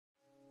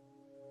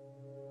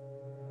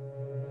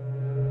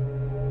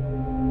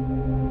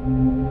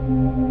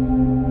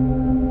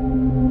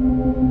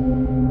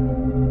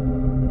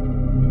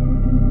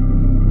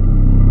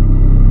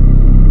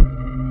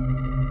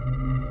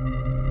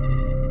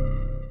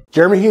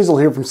Jeremy Hazel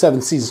here from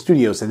 7 Season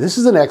Studios, and this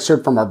is an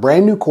excerpt from our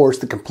brand new course,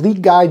 The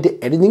Complete Guide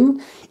to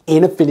Editing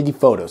in Affinity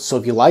Photo. So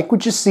if you like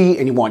what you see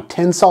and you want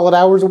 10 solid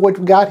hours of what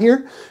we got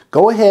here,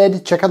 go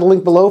ahead, check out the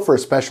link below for a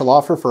special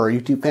offer for our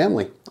YouTube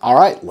family. All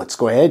right, let's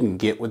go ahead and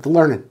get with the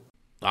learning.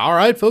 All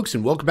right, folks,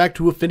 and welcome back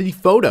to Affinity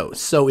Photo.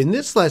 So in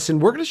this lesson,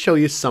 we're going to show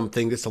you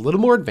something that's a little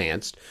more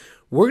advanced.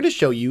 We're going to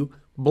show you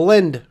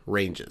blend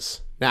ranges.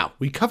 Now,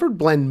 we covered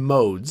blend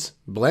modes.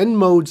 Blend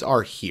modes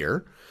are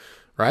here,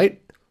 right?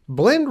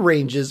 Blend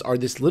ranges are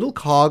this little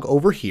cog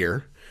over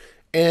here,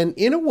 and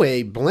in a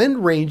way,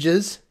 blend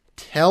ranges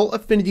tell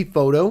Affinity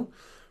Photo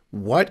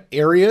what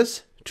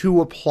areas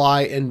to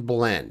apply and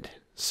blend.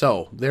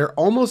 So they're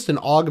almost an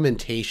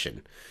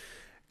augmentation.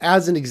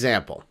 As an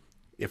example,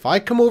 if I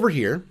come over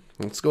here,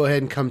 let's go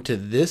ahead and come to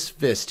this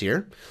fist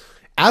here.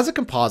 As a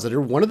compositor,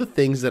 one of the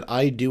things that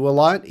I do a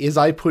lot is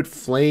I put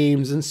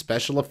flames and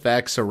special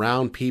effects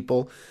around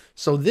people.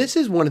 So this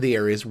is one of the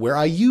areas where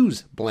I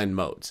use blend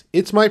modes.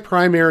 It's my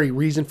primary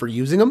reason for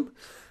using them.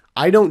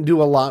 I don't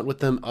do a lot with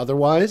them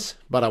otherwise,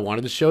 but I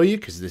wanted to show you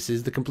because this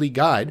is the complete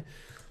guide.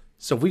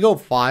 So if we go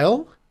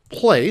File,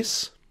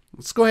 Place,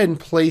 let's go ahead and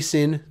place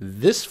in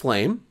this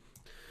flame.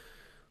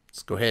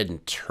 Let's go ahead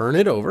and turn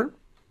it over.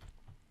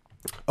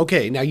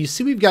 Okay, now you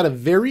see we've got a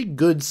very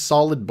good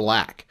solid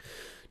black.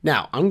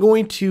 Now I'm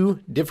going to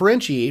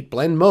differentiate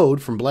blend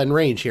mode from blend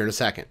range here in a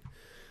second.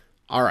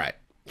 All right.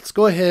 Let's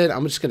go ahead.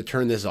 I'm just going to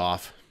turn this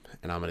off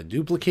and I'm going to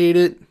duplicate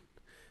it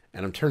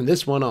and I'm turning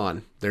this one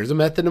on. There's a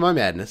method to my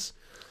madness.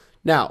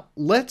 Now,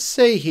 let's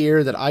say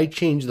here that I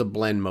change the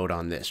blend mode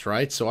on this,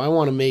 right? So I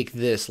want to make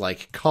this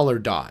like color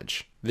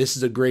dodge. This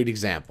is a great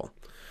example.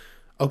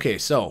 Okay,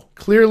 so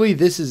clearly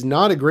this is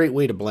not a great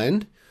way to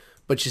blend,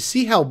 but you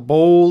see how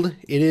bold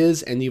it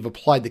is and you've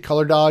applied the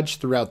color dodge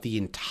throughout the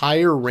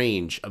entire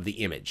range of the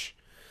image.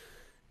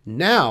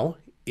 Now,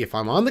 if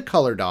I'm on the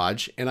color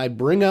dodge and I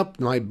bring up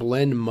my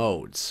blend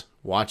modes,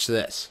 watch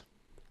this.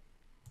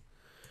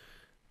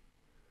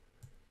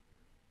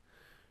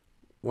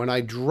 When I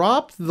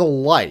drop the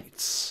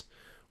lights,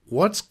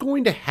 what's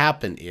going to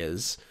happen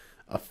is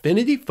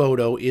Affinity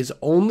Photo is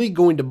only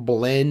going to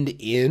blend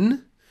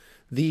in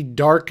the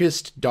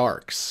darkest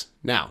darks.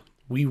 Now,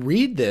 we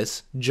read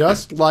this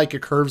just like a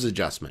curves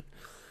adjustment.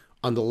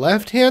 On the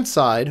left-hand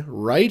side,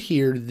 right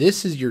here,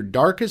 this is your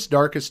darkest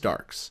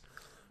darks.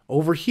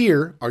 Over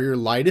here are your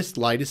lightest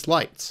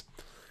lights.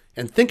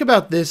 And think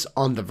about this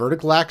on the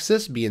vertical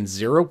axis being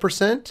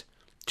 0%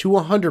 to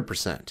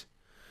 100%.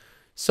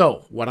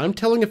 So what I'm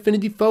telling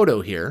Affinity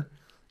Photo here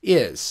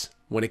is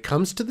when it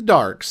comes to the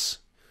darks,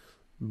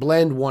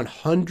 blend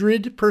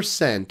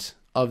 100%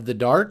 of the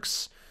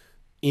darks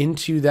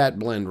into that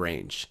blend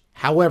range.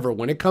 However,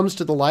 when it comes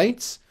to the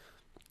lights,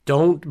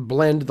 don't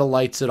blend the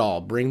lights at all.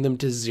 Bring them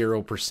to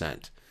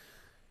 0%.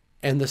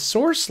 And the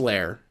source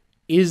layer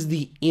is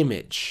the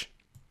image.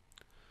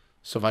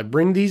 So if I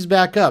bring these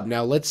back up,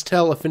 now let's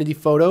tell Affinity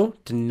Photo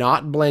to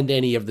not blend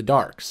any of the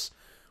darks.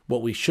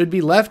 What we should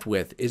be left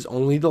with is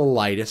only the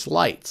lightest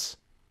lights.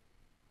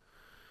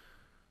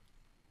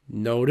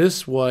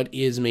 Notice what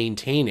is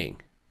maintaining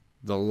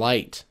the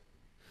light.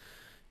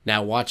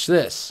 Now watch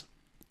this.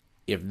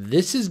 If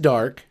this is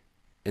dark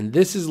and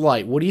this is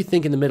light, what do you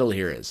think in the middle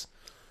here is?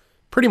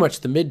 Pretty much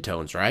the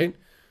midtones, right?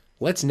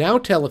 Let's now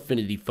tell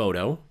Affinity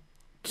Photo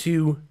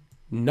to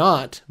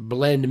not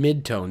blend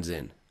midtones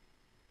in.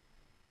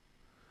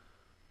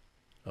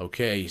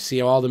 Okay, you see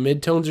how all the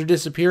midtones are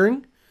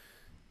disappearing?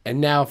 And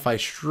now if I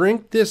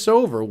shrink this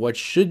over, what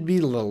should be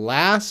the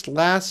last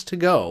to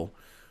go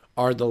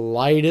are the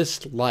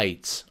lightest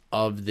lights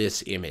of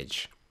this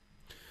image.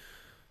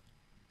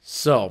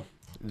 So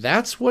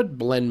that's what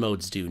blend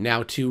modes do.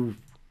 Now to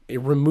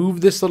remove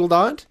this little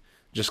dot,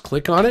 just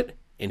click on it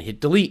and hit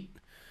delete.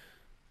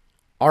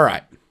 All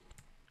right.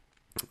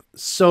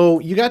 So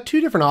you got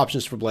two different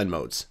options for blend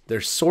modes.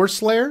 There's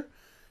source layer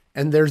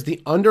and there's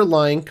the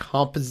underlying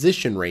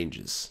composition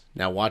ranges.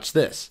 Now watch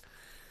this.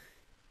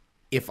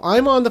 If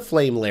I'm on the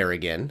flame layer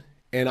again,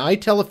 and I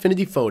tell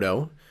Affinity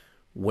Photo,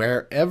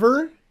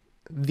 wherever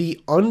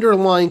the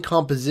underlying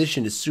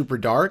composition is super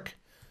dark,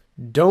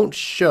 don't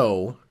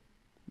show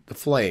the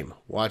flame.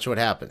 Watch what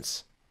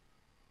happens.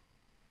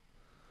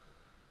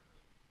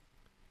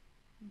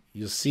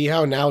 You'll see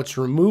how now it's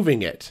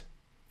removing it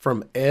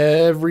from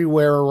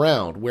everywhere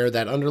around where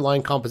that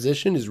underlying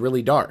composition is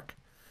really dark.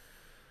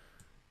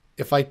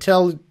 If I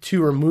tell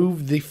to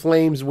remove the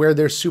flames where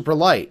they're super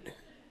light,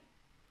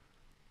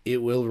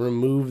 it will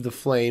remove the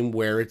flame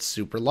where it's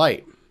super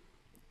light.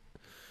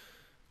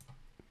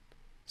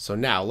 So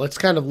now let's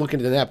kind of look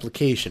into an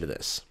application of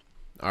this.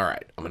 All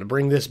right, I'm going to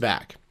bring this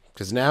back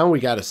because now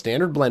we got a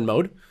standard blend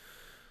mode.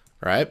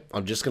 All right,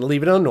 I'm just going to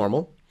leave it on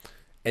normal.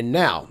 And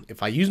now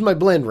if I use my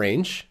blend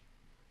range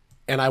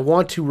and I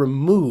want to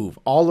remove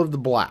all of the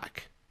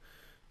black,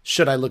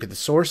 should I look at the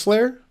source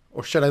layer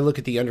or should I look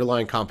at the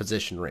underlying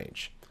composition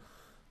range?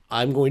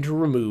 I'm going to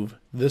remove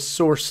the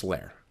source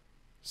layer.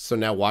 So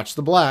now watch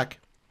the black.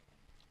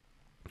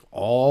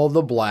 All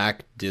the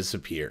black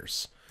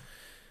disappears.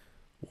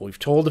 What we've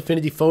told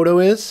Affinity Photo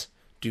is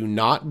do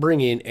not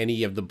bring in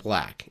any of the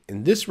black.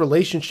 And this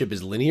relationship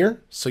is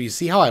linear. So you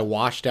see how I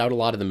washed out a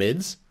lot of the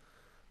mids?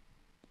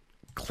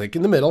 Click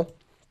in the middle.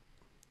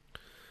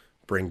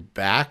 Bring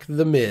back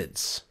the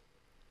mids.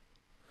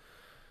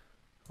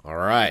 All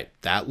right,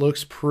 that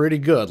looks pretty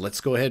good.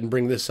 Let's go ahead and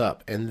bring this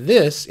up. And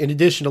this, in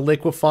addition to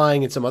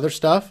liquefying and some other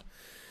stuff,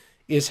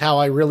 is how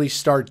I really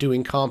start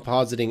doing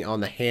compositing on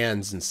the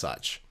hands and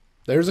such.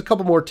 There's a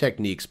couple more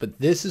techniques, but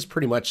this is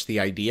pretty much the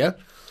idea.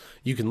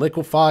 You can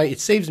liquefy. It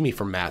saves me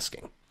from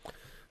masking.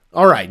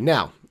 All right,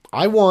 now,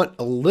 I want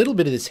a little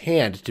bit of this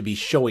hand to be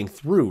showing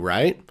through,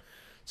 right?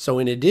 So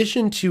in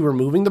addition to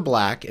removing the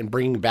black and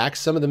bringing back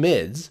some of the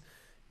mids,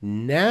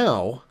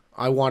 now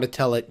I want to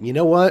tell it, you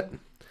know what?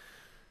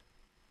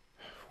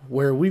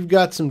 Where we've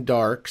got some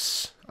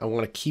darks, I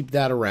want to keep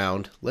that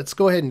around. Let's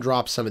go ahead and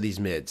drop some of these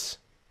mids.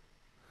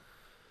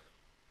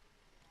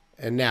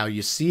 And now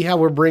you see how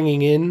we're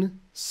bringing in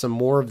some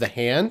more of the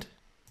hand?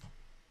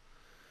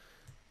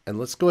 And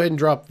let's go ahead and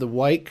drop the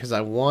white because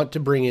I want to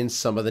bring in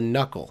some of the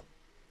knuckle.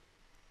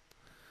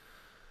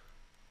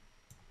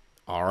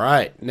 All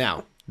right,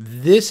 now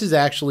this is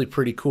actually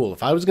pretty cool.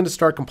 If I was going to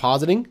start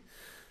compositing,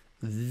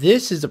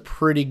 this is a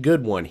pretty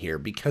good one here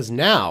because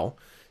now,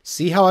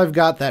 see how I've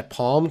got that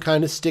palm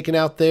kind of sticking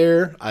out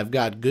there? I've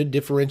got good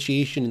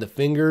differentiation in the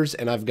fingers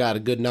and I've got a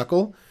good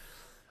knuckle.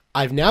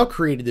 I've now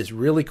created this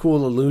really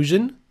cool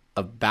illusion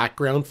of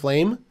background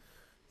flame,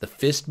 the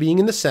fist being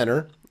in the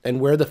center, and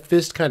where the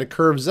fist kind of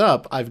curves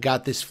up, I've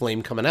got this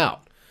flame coming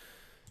out.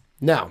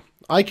 Now,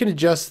 I can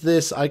adjust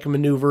this, I can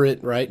maneuver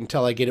it, right,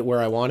 until I get it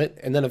where I want it,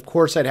 and then of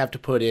course I'd have to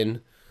put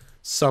in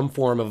some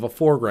form of a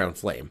foreground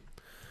flame.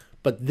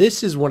 But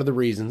this is one of the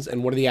reasons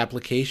and one of the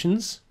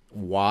applications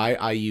why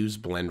I use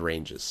blend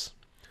ranges.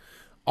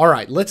 All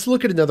right, let's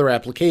look at another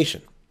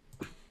application.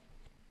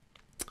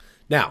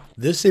 Now,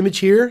 this image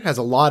here has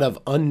a lot of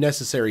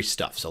unnecessary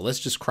stuff, so let's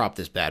just crop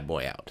this bad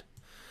boy out.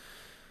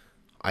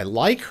 I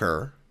like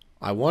her.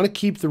 I want to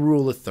keep the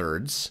rule of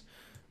thirds,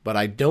 but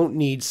I don't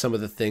need some of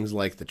the things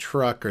like the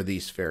truck or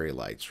these fairy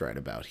lights right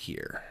about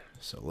here.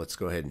 So let's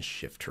go ahead and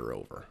shift her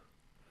over.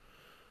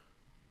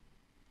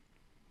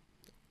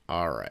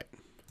 All right,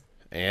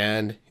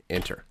 and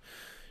enter.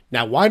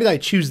 Now, why did I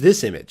choose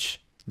this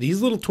image?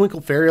 These little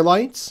twinkle fairy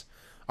lights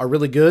are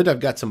really good. I've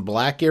got some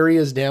black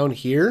areas down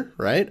here,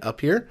 right,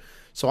 up here.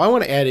 So I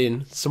want to add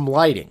in some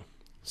lighting.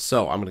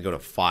 So I'm going to go to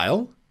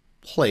File,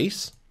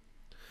 Place.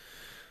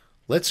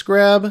 Let's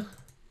grab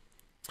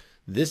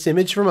this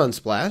image from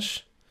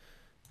Unsplash.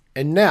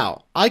 And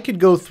now I could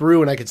go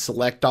through and I could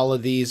select all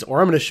of these,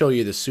 or I'm going to show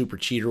you the super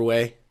cheater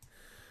way.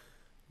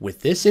 With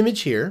this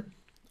image here,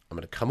 I'm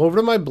going to come over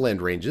to my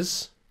blend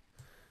ranges.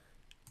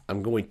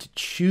 I'm going to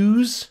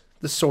choose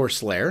the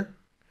source layer,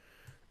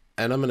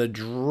 and I'm going to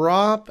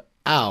drop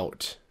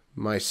out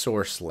my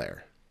source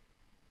layer.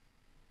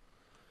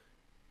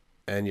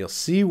 And you'll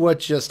see what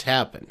just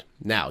happened.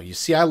 Now, you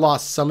see I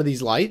lost some of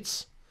these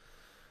lights.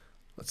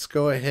 Let's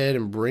go ahead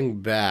and bring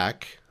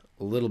back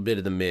a little bit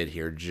of the mid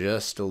here,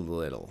 just a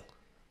little.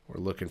 We're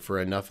looking for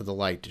enough of the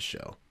light to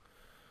show.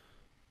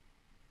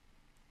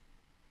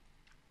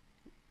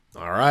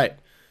 All right,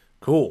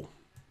 cool.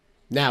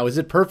 Now, is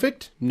it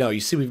perfect? No, you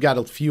see we've got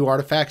a few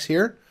artifacts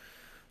here,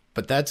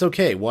 but that's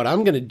okay. What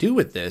I'm going to do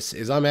with this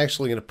is I'm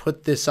actually going to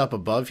put this up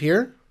above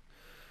here.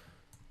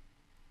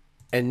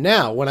 And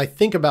now, when I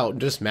think about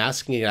just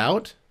masking it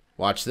out,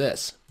 watch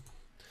this.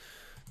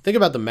 Think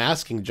about the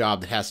masking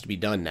job that has to be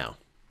done now.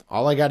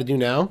 All I got to do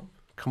now,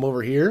 come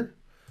over here,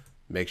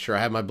 make sure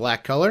I have my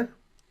black color.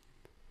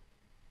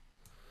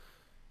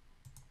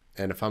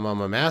 And if I'm on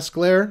my mask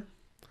layer,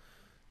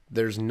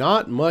 there's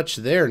not much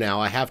there now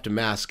I have to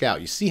mask out.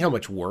 You see how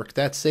much work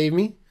that saved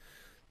me?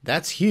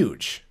 That's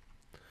huge.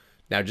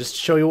 Now, just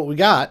to show you what we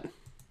got,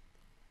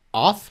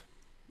 off,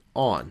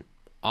 on,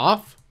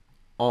 off,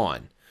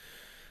 on.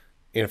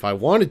 And if I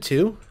wanted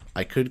to,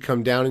 I could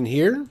come down in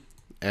here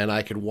and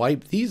I could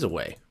wipe these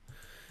away.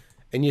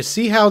 And you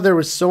see how there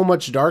was so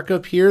much dark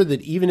up here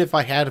that even if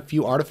I had a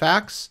few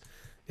artifacts,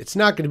 it's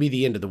not going to be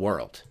the end of the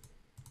world.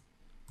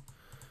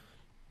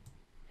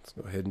 Let's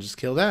go ahead and just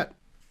kill that.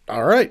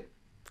 All right,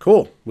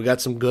 cool. We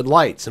got some good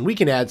lights, and we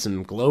can add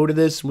some glow to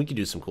this, and we can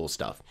do some cool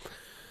stuff.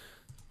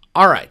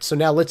 All right, so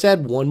now let's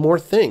add one more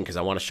thing because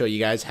I want to show you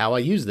guys how I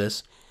use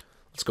this.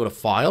 Let's go to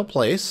File,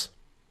 Place.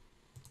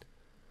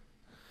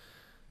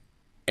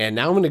 And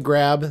now I'm going to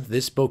grab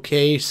this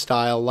bouquet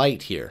style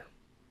light here.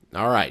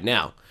 All right,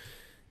 now,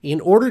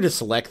 in order to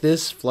select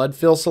this, flood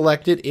fill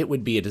selected, it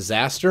would be a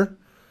disaster.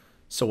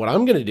 So what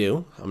I'm going to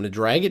do, I'm going to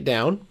drag it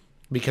down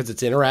because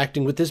it's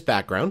interacting with this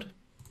background.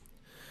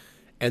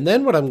 And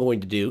then what I'm going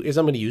to do is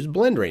I'm going to use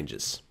blend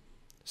ranges.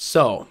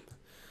 So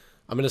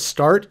I'm going to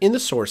start in the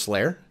source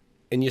layer.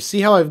 And you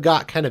see how I've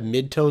got kind of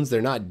midtones.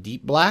 They're not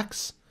deep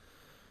blacks.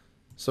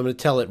 So I'm going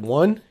to tell it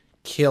 1,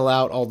 kill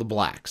out all the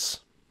blacks.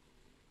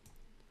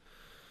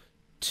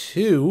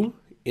 2,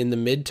 in the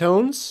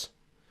midtones,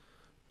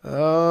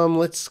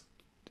 let's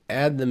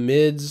add the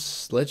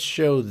mids. Let's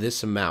show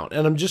this amount.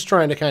 And I'm just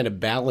trying to kind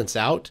of balance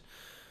out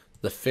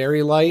the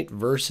fairy light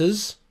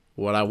versus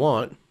what I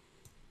want.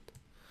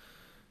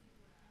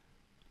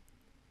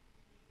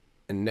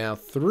 And now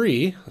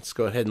 3. Let's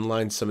go ahead and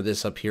line some of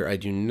this up here. I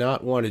do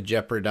not want to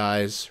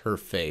jeopardize her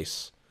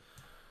face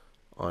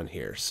on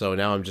here. So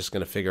now I'm just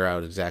going to figure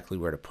out exactly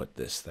where to put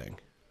this thing.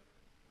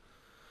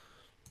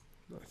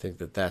 I think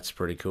that that's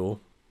pretty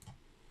cool.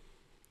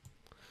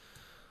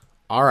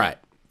 All right.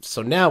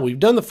 So now we've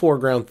done the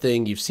foreground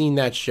thing. You've seen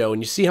that show,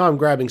 and you see how I'm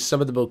grabbing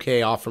some of the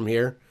bouquet off from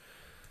here.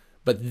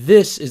 But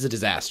this is a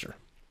disaster.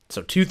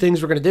 So 2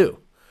 things we're going to do.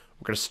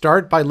 We're going to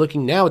start by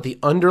looking now at the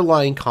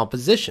underlying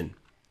composition.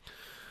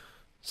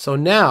 So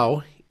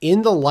now,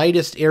 in the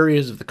lightest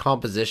areas of the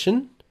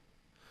composition,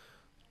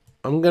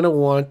 I'm going to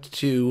want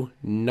to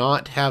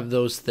not have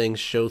those things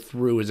show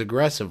through as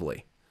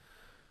aggressively.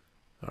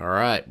 All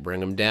right, bring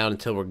them down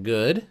until we're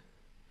good.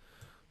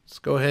 Let's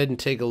go ahead and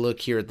take a look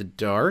here at the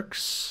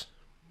darks.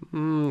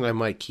 I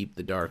might keep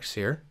the darks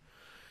here.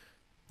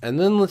 And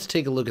then let's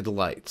take a look at the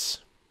lights.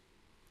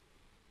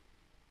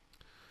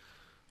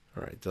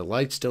 All right, the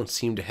lights don't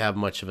seem to have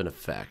much of an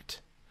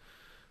effect.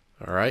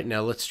 All right,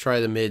 now let's try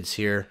the mids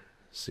here.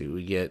 See what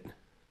we get.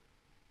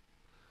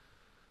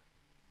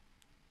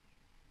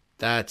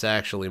 That's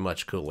actually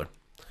much cooler.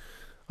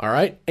 All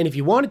right, and if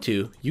you wanted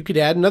to, you could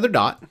add another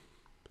dot.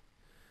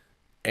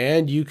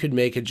 And you could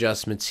make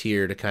adjustments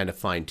here to kind of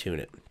fine-tune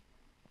it.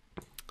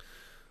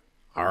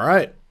 All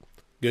right,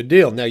 good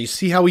deal. Now you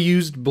see how we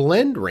used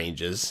blend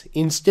ranges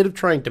instead of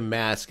trying to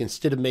mask,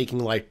 instead of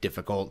making life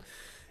difficult,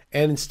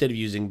 and instead of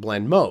using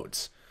blend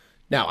modes.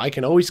 Now I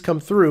can always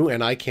come through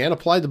and I can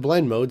apply the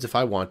blend modes if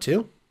I want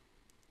to.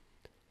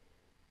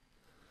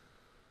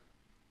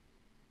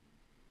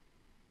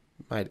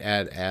 Might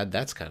add.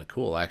 That's kind of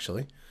cool,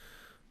 actually.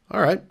 All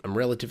right, I'm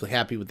relatively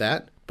happy with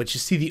that. But you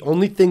see, the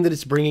only thing that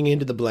it's bringing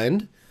into the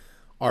blend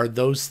are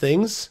those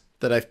things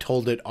that I've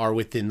told it are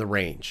within the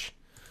range.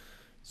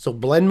 So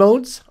blend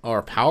modes are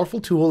a powerful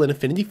tool in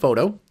Affinity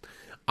Photo.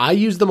 I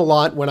use them a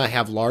lot when I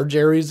have large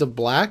areas of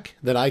black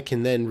that I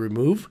can then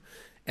remove.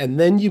 And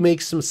then you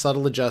make some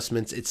subtle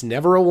adjustments. It's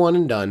never a one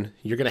and done.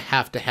 You're going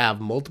to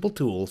have multiple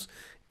tools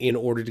in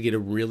order to get a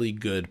really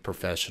good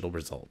professional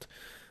result.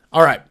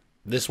 All right.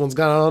 This one's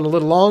gone on a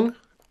little long.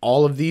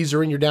 All of these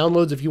are in your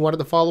downloads if you wanted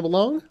to follow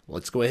along.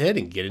 Let's go ahead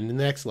and get into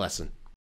the next lesson.